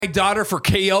my daughter for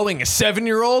KOing a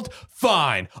 7-year-old?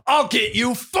 Fine, I'll get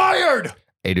you fired.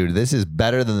 Hey, dude, this is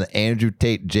better than the Andrew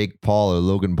Tate, Jake Paul, or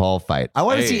Logan Paul fight. I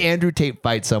want to see Andrew Tate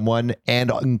fight someone,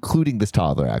 and including this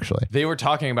toddler, actually. They were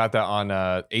talking about that on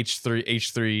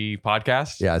H3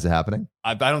 podcast. Yeah, is it happening?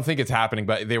 I don't think it's happening,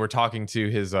 but they were talking to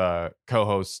his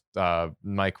co-host,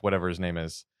 Mike, whatever his name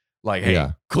is. Like,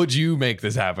 hey, could you make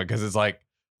this happen? Because it's like,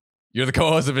 you're the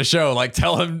co-host of his show. Like,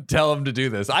 tell him to do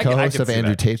this. Co-host of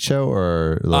Andrew Tate show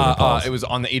or Logan Paul's? It was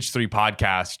on the H3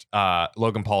 podcast.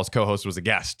 Logan Paul's co-host was a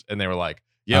guest, and they were like,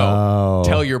 yo,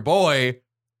 tell your boy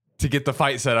to get the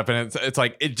fight set up. And it's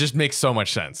like, it just makes so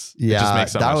much sense. Yeah, it just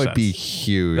makes so that much would sense. be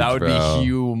huge. That would be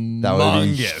humongous. That would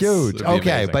be huge. Be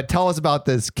okay, amazing. but tell us about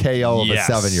this KO of a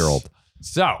 7-year-old.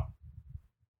 So,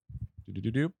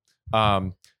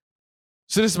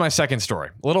 so this is my second story.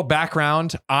 A little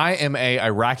background. I am a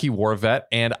Iraqi war vet,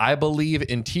 and I believe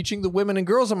in teaching the women and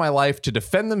girls in my life to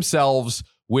defend themselves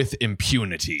with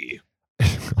impunity.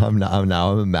 I'm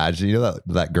now imagining, you know,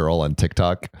 that girl on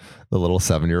TikTok, the little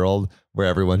 7-year-old, where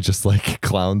everyone just like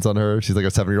clowns on her. She's like a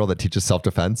 7-year-old that teaches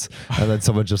self-defense, and then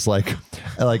someone just like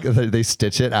they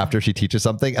stitch it after she teaches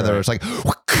something, and they're just like.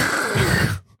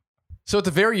 So at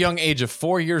the very young age of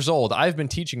 4 years old, I've been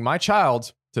teaching my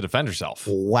child to defend herself.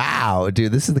 Wow,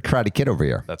 dude, this is the Karate Kid over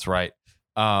here. That's right.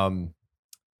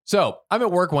 So I'm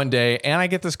at work one day, and I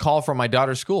get this call from my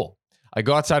daughter's school. I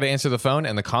go outside to answer the phone,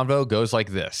 and the convo goes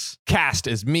like this. Cast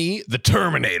as me, the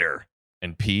Terminator,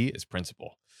 and P is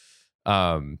principal.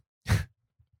 Hello,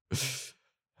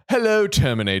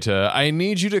 Terminator. I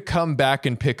need you to come back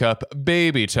and pick up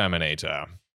baby Terminator.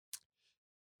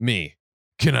 Me.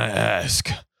 Can I ask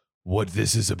what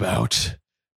this is about?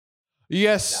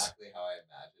 Yes. Exactly how I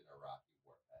imagine a Rocky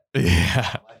war vet.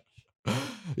 Yeah.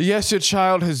 Yes, your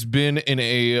child has been in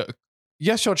a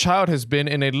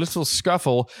little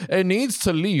scuffle and needs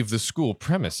to leave the school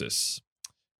premises.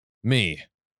 Me.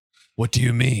 What do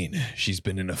you mean? She's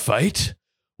been in a fight?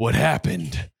 What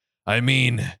happened? I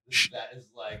mean... That is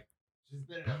like, she's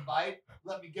been in a fight?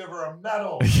 Let me give her a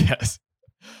medal. Yes.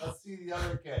 Let's see the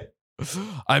other kid.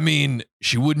 I mean,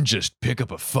 she wouldn't just pick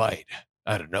up a fight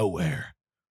out of nowhere.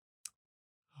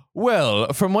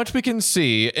 Well, from what we can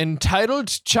see, entitled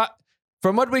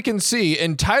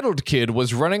kid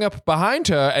was running up behind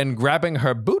her and grabbing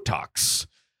her buttocks.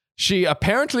 She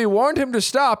apparently warned him to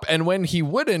stop, and when he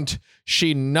wouldn't,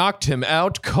 she knocked him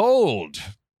out cold.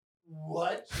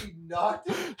 What? She knocked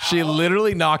him out? She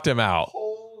literally knocked him out.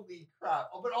 Holy crap.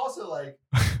 Oh, but also, like,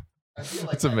 I feel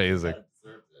like it's amazing.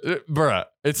 It. Bruh,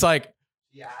 it's like,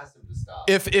 she asked him to stop.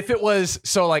 If it was,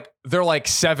 so like, they're like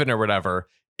 7 or whatever.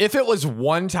 If it was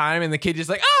one time and the kid just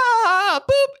like,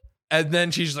 boop, and then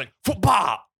she's just like,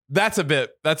 bah, that's a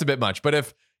bit much. But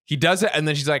if he does it and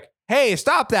then she's like, hey,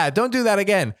 stop that, don't do that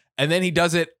again, and then he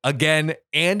does it again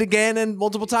and again and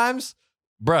multiple times,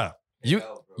 bruh, you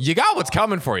got what's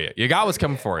coming for you. You got what's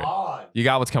coming for you. You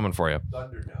got what's coming for you.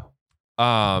 Thunder now.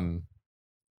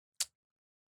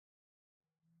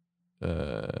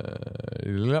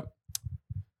 Yep.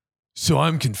 So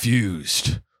I'm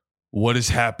confused. What is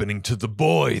happening to the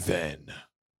boy then?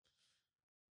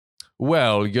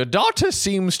 Well, your daughter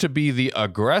seems to be the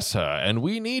aggressor, and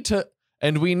we need her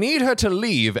to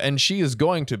leave, and she is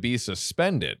going to be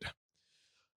suspended.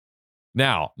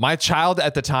 Now, my child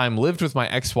at the time lived with my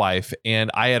ex-wife,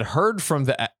 and I had heard from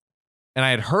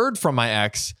my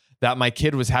ex that my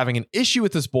kid was having an issue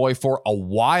with this boy for a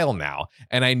while now,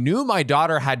 and I knew my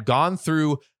daughter had gone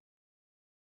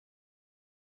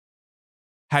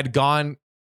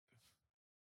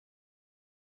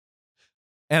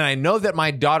and I know that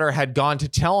my daughter had gone to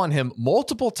tell on him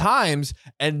multiple times,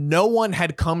 and no one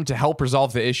had come to help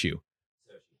resolve the issue.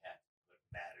 So she had to put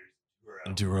matters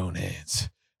into her own hands.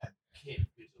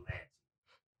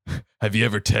 Have you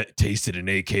ever tasted an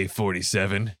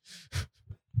AK-47? Have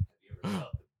you ever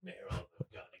felt the barrel of a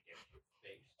gun against your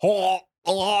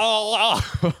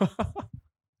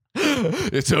face?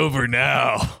 It's over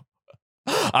now.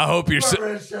 I hope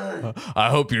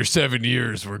your 7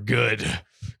 years were good,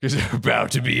 because they're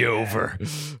about to be over.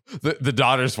 The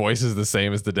daughter's voice is the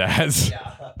same as the dad's.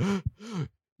 Yeah.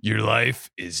 Your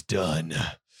life is done.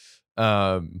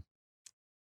 I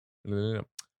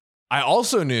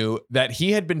also knew that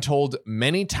he had been told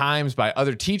many times by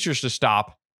other teachers to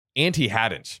stop, and he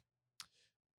hadn't.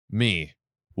 Me.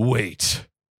 Wait.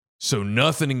 So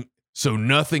nothing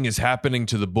is happening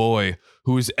to the boy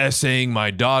who is essaying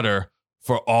my daughter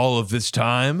for all of this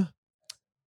time?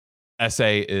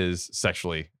 Essay is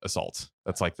sexually assault.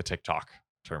 That's like the TikTok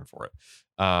term for it.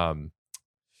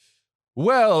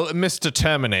 Well, Mr.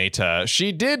 Terminator,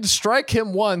 she did strike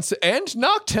him once and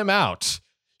knocked him out.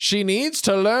 She needs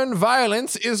to learn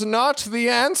violence is not the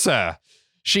answer.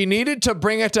 She needed to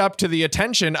bring it up to the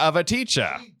attention of a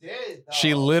teacher. She did. Though.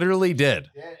 She literally did.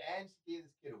 She did, and she gave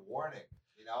this kid a warning.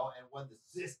 And when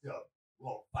the system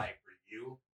won't fight for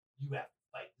you, you have to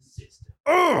fight the system.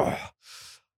 Ugh.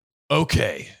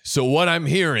 Okay, so what I'm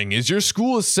hearing is your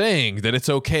school is saying that it's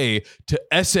okay to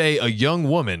essay a young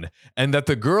woman and that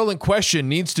the girl in question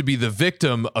needs to be the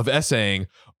victim of essaying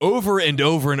over and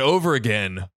over and over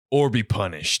again or be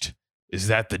punished. Is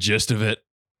that the gist of it?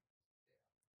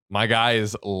 My guy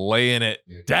is laying it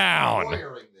down.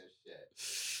 Lawyering this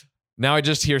shit. Now I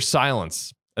just hear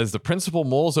silence as the principal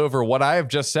mulls over what I have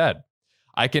just said.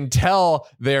 I can tell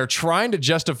they're trying to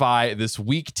justify this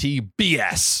weak tea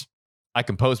BS. I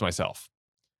compose myself.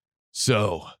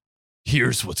 So,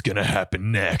 here's what's going to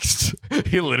happen next.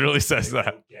 He literally says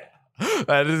that.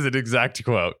 That is an exact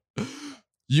quote.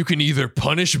 You can either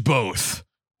punish both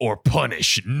or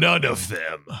punish none of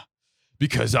them.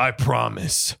 Because I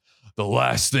promise, the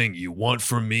last thing you want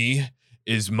from me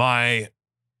is my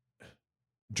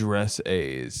dress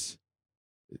A's.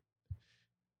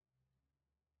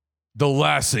 The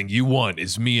last thing you want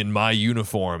is me in my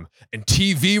uniform and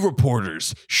TV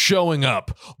reporters showing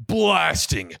up,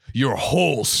 blasting your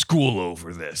whole school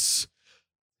over this.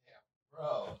 Yeah,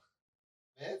 bro.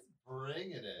 Man's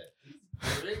bringing it. He's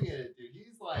bringing it, dude.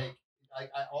 He's like I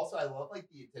love like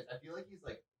I feel like he's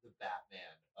like the Batman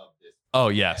of this. Oh,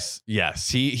 yes. Yes.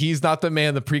 He's not the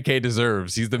man the pre-K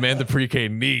deserves. He's the man the pre-K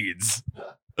needs.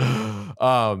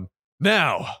 Now,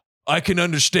 I can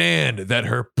understand that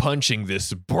her punching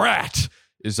this brat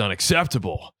is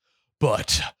unacceptable,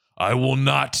 but I will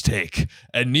not take,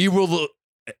 and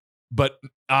but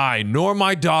I nor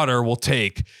my daughter will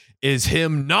take, is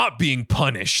him not being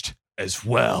punished as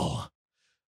well.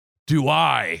 Do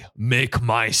I make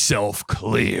myself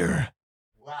clear?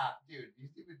 Wow, dude, he's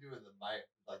even doing the mic,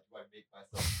 like, do I make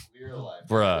myself clear? Like,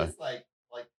 bruh. It's like,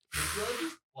 I feel like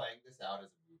he's playing this out as a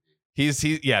movie. He's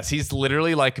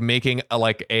literally like making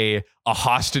a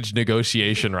hostage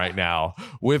negotiation right now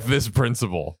with this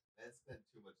principal. Man spent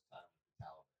too much time with the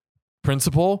talent.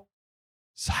 Principal,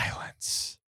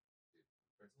 silence.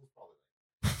 Principal's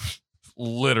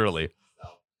probably Literally. like,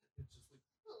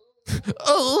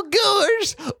 Oh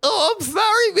gosh! Oh, I'm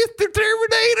sorry, Mr.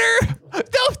 Terminator.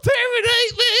 Don't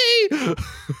terminate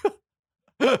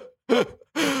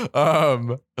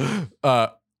me.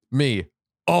 Me.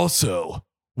 Also,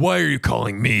 why are you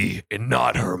calling me and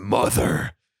not her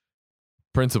mother?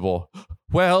 Principal.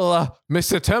 Well,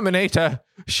 Mr. Terminator,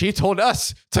 she told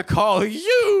us to call you.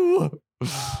 dude,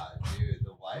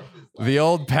 the wife is like, The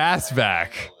old pass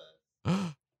back.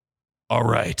 All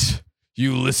right.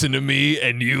 You listen to me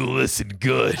and you listen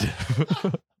good.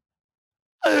 Bro,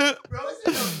 it's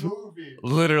in a movie.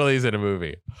 Literally is in a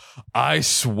movie. I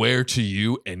swear to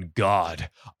you and God,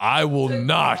 I will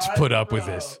not put up with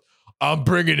this. I'm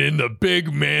bringing in the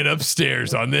big man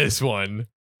upstairs on this one.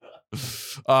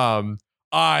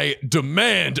 I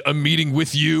demand a meeting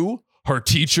with you, her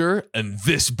teacher, and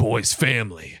this boy's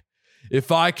family.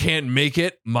 If I can't make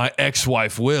it, my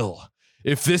ex-wife will.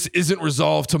 If this isn't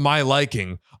resolved to my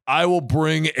liking, I will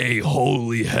bring a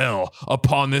holy hell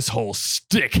upon this whole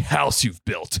stick house you've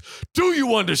built. Do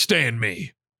you understand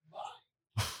me? My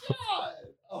God,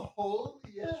 a holy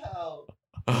hell.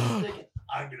 I'm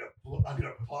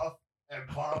gonna puff and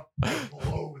puff and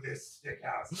blow this stick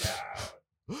house down.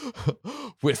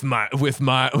 With the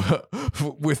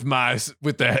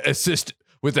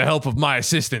help of my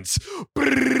assistants. With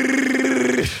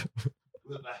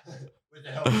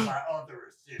the help of my other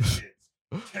assistants,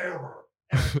 terror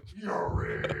and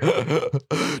fury.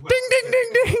 Ding, ding, ding,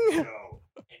 ding. And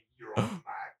you're my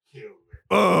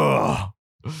killer.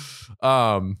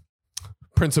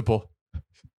 Principal.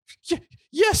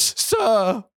 Yes, sir.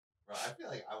 Bro, I feel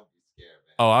like I would be scared,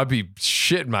 man. Oh, I'd be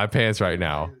shitting my pants right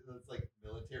now. It's like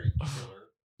military killer.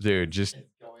 Dude, just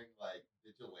It's going like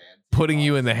vigilante. putting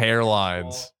you in the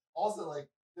hairlines. Also, like,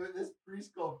 this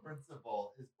preschool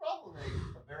principal is probably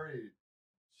a very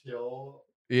chill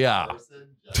Yeah.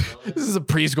 person. Generally. This is a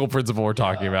preschool principal we're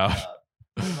talking about.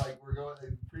 And, like, we're going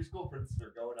preschool principal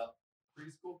going up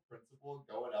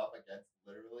against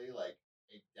literally like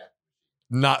a death.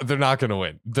 They're not gonna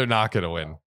win. They're not gonna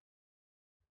win.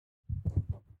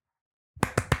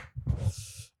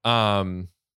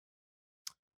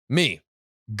 Me.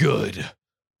 Good.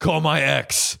 Call my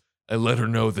ex and let her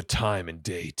know the time and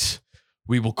date.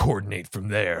 We will coordinate from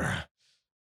there.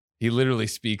 He literally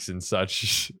speaks in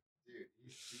such. Dude,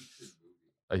 he speaks in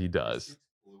movies. He does. He speaks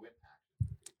fluent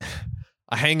accent.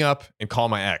 I hang up and call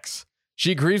my ex.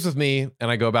 She agrees with me,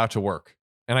 and I go back to work.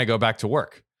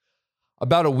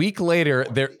 About a week later,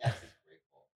 What's there. the essence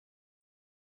grateful?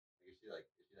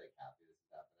 happy this is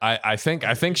happening.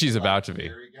 I think she's about to be.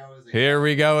 Here we go. Here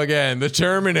we go again. The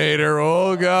Terminator.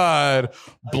 Oh God,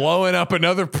 blowing up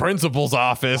another principal's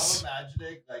office. I'm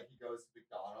imagining like he goes to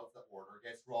McDonald's, the order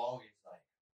gets wrong. He's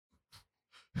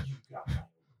like, "You got my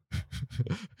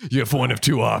order." You have one of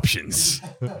two options.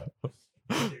 You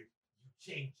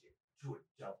change it to a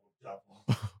double.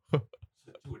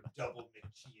 To a double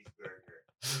McCheeseburger.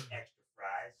 Extra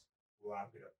fries. Well, I'm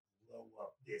gonna blow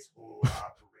up this whole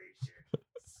operation.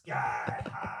 Sky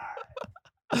high.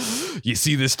 You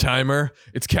see this timer?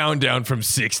 It's countdown from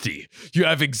 60. You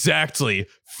have exactly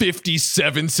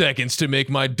 57 seconds to make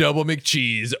my double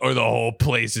McCheese or the whole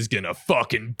place is gonna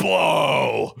fucking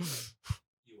blow.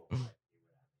 You won't like me when I'm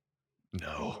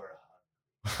No. You're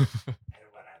hungry. And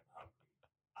when I'm hungry,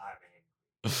 I'm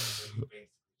angry. So you basically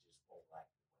just won't like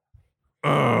me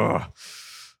when I'm angry.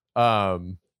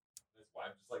 Ugh. His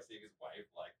wife just like seeing his wife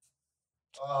like,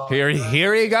 oh,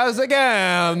 Here he goes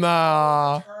again.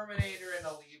 Terminator, and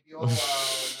I'll leave you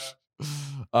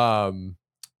alone.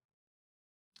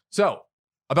 So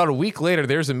about a week later,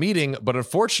 there's a meeting, but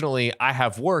unfortunately, I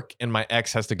have work and my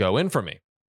ex has to go in for me.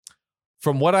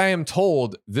 From what I am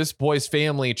told, this boy's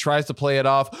family tries to play it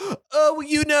off. Oh,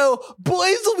 you know,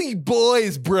 boys will be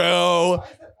boys, bro. Why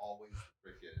is that always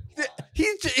freaking lie?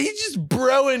 He's just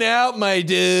broing out, my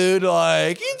dude.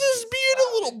 Like, he's just being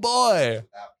a little boy.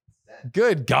 Without consent.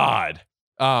 Good God.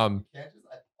 You can't just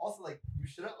also like you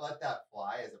shouldn't let that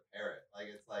fly as a parent. Like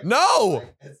it's like No.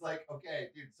 it's like okay,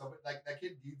 dude. So like that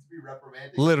kid needs to be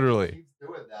reprimanded. Literally. If he keeps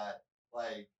doing that.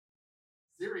 Like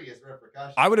serious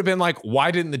repercussions. I would have been like,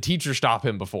 why didn't the teacher stop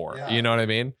him before? Yeah. You know what I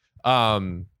mean?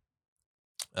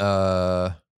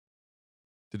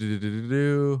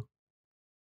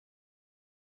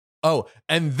 Oh,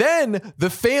 and then the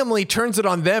family turns it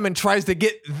on them and tries to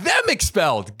get them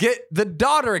expelled, get the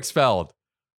daughter expelled.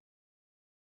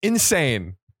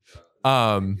 Insane.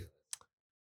 I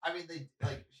mean, they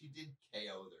like she did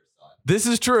KO their son. This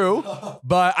is true,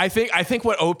 but I think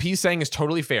what OP's saying is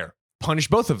totally fair. Punish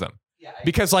both of them. Yeah,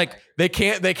 Because like they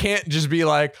can't just be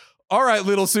like, all right,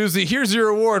 little Susie, here's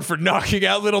your reward for knocking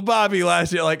out little Bobby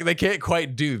last year. Like they can't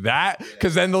quite do that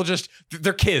because then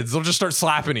they're kids. They'll just start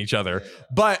slapping each other. Yeah.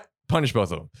 But punish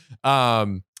both of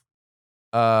them.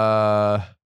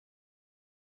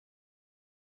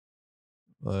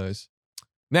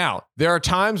 Now, there are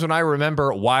times when I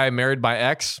remember why I married my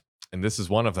ex, and this is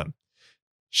one of them.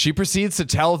 She proceeds to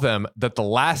tell them that the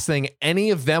last thing any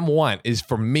of them want is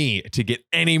for me to get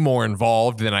any more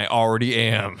involved than I already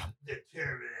am. The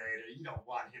Terminator. You don't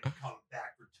want him to come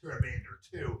back for Terminator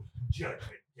 2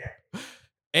 Judgment Day.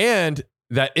 And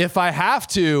that if I have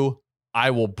to,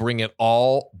 I will bring it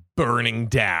all burning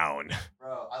down.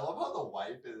 Bro, I love how the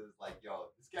wife is like, yo,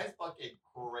 this guy's fucking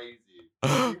crazy.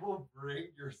 He will bring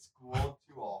your school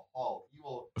to a halt. He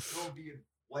will be in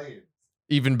flames.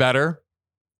 Even better,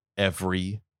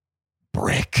 every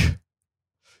brick.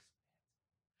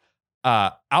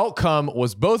 Outcome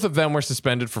was both of them were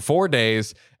suspended for 4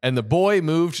 days, and the boy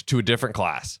moved to a different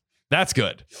class. That's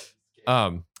good.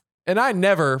 And I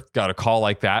never got a call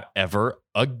like that ever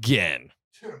again.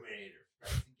 Terminator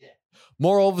strikes again.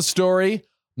 Moral of the story,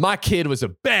 my kid was a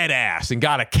badass and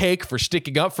got a cake for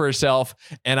sticking up for herself,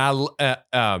 and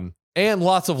and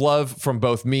lots of love from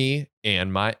both me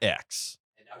and my ex.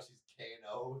 And now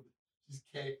she's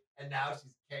KO'd. And now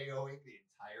she's KOing the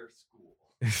entire school.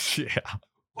 Yeah.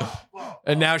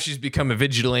 And now she's become a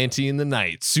vigilante in the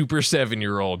night, super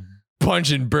 7-year-old,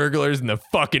 punching burglars in the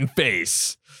fucking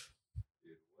face.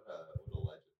 Dude, what a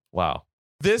legend. Wow.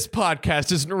 This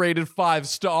podcast isn't rated 5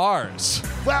 stars.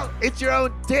 Well, it's your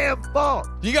own damn fault.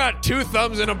 You got 2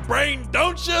 thumbs and a brain,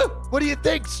 don't you? What do you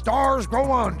think? Stars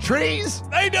grow on trees?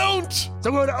 They don't.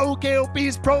 So go to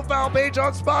OKOP's profile page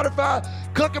on Spotify,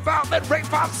 click about, then rate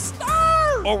 5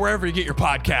 stars. Or wherever you get your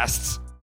podcasts.